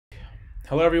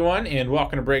Hello everyone, and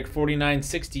welcome to break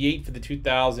 4968 for the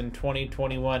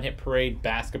 2020-21 Hit Parade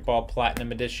Basketball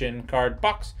Platinum Edition card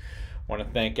box. I want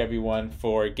to thank everyone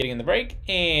for getting in the break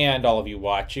and all of you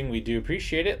watching. We do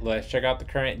appreciate it. Let's check out the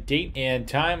current date and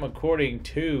time according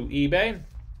to eBay.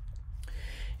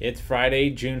 It's Friday,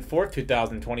 June 4th,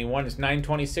 2021. It's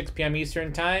 9:26 p.m.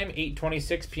 Eastern Time,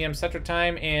 8:26 p.m. Central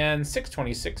Time, and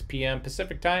 6:26 p.m.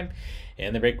 Pacific Time.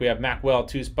 In the break, we have Macwell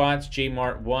 2 spots, J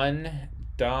Mart 1,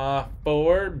 Da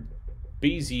 4,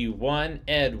 BZ 1,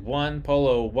 Ed 1,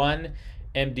 Polo 1,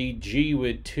 MDG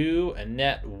with 2,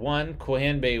 Annette 1,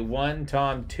 Kohanbe 1,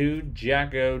 Tom 2,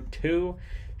 Jacko 2,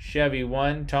 Chevy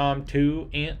 1, Tom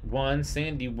 2, Ant 1,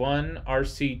 Sandy 1,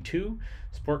 RC 2,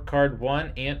 Sport Card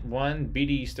 1, Ant 1,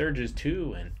 BD Sturgis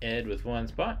 2, and Ed with 1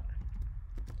 spot.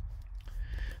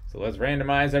 So let's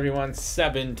randomize everyone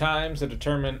 7 times to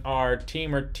determine our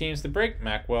team or teams to break.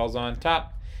 Macwell's on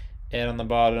top, Ed on the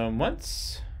bottom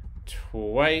once,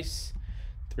 twice,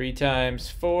 3 times,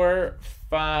 4,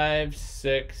 5,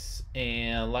 6,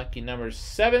 and lucky number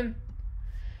 7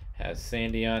 has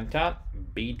Sandy on top,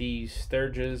 BD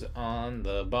Sturgis on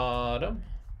the bottom.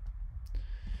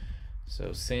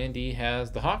 So Sandy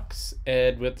has the Hawks,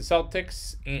 Ed with the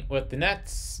Celtics, Ant with the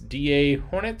Nets, DA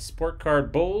Hornets, Sport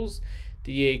Card Bulls,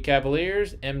 DA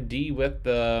Cavaliers, MD with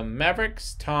the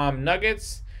Mavericks, Tom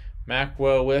Nuggets,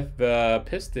 Macwell with the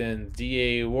Pistons,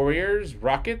 DA Warriors,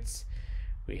 Rockets.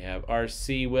 We have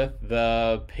RC with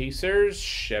the Pacers,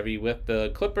 Chevy with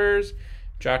the Clippers,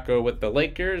 Jocko with the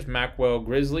Lakers, Macwell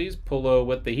Grizzlies, Polo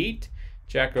with the Heat,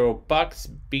 Jacko Bucks,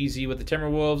 BZ with the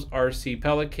Timberwolves, RC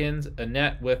Pelicans,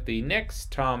 Annette with the Knicks,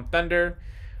 Tom Thunder,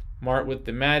 Mart with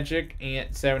the Magic,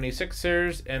 Ant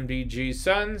 76ers, MDG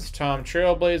Suns, Tom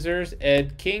Trailblazers,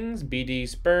 Ed Kings, BD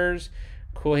Spurs,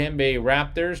 Kohanbe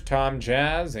Raptors, Tom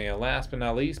Jazz, and last but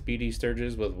not least, BD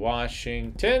Sturgis with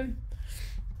Washington.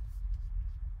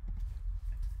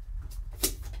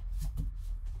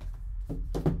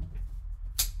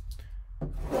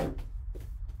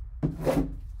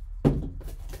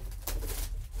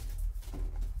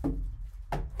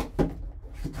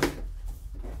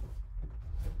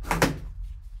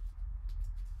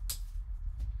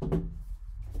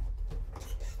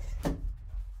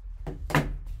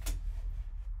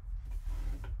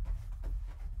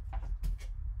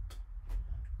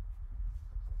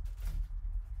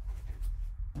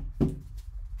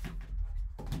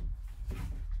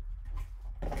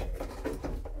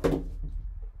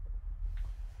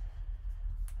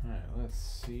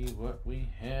 Let's see what we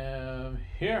have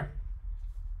here.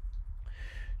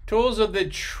 Tools of the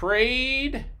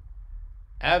Trade.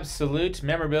 Absolute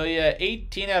memorabilia.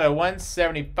 18 out of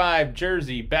 175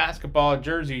 jersey. Basketball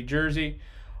jersey.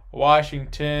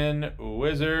 Washington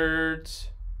Wizards.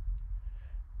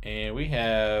 And we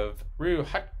have Ryu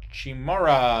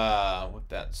Hachimura with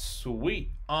that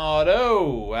sweet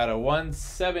auto out of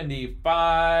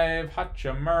 175.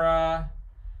 Hachimura.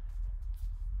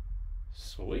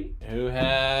 Sweet. Who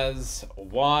has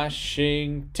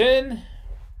Washington?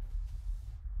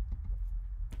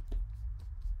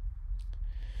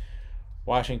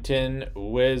 Washington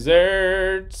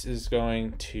Wizards is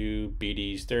going to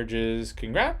BD Sturgis.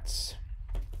 Congrats.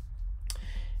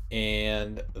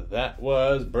 And that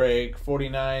was break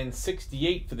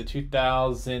 4968 for the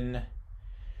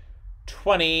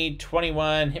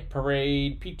 2020-21 Hit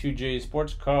Parade P2J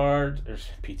Sports Cards, or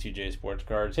P2J Sports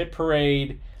Cards Hit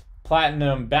Parade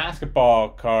Platinum Basketball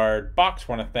Card Box.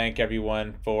 Want to thank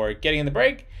everyone for getting in the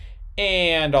break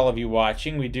and all of you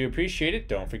watching. We do appreciate it.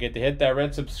 Don't forget to hit that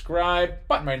red subscribe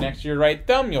button right next to your right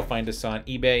thumb. You'll find us on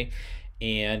eBay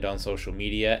and on social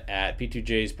media at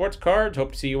P2J Sports Cards.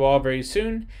 Hope to see you all very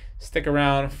soon. Stick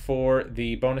around for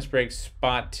the bonus break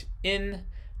spot in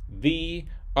the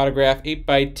autograph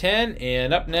 8x10.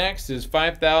 And up next is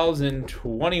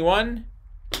 5021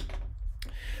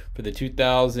 for the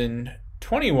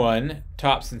 2021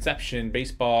 Topps Inception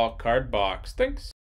Baseball Card Box. Thanks.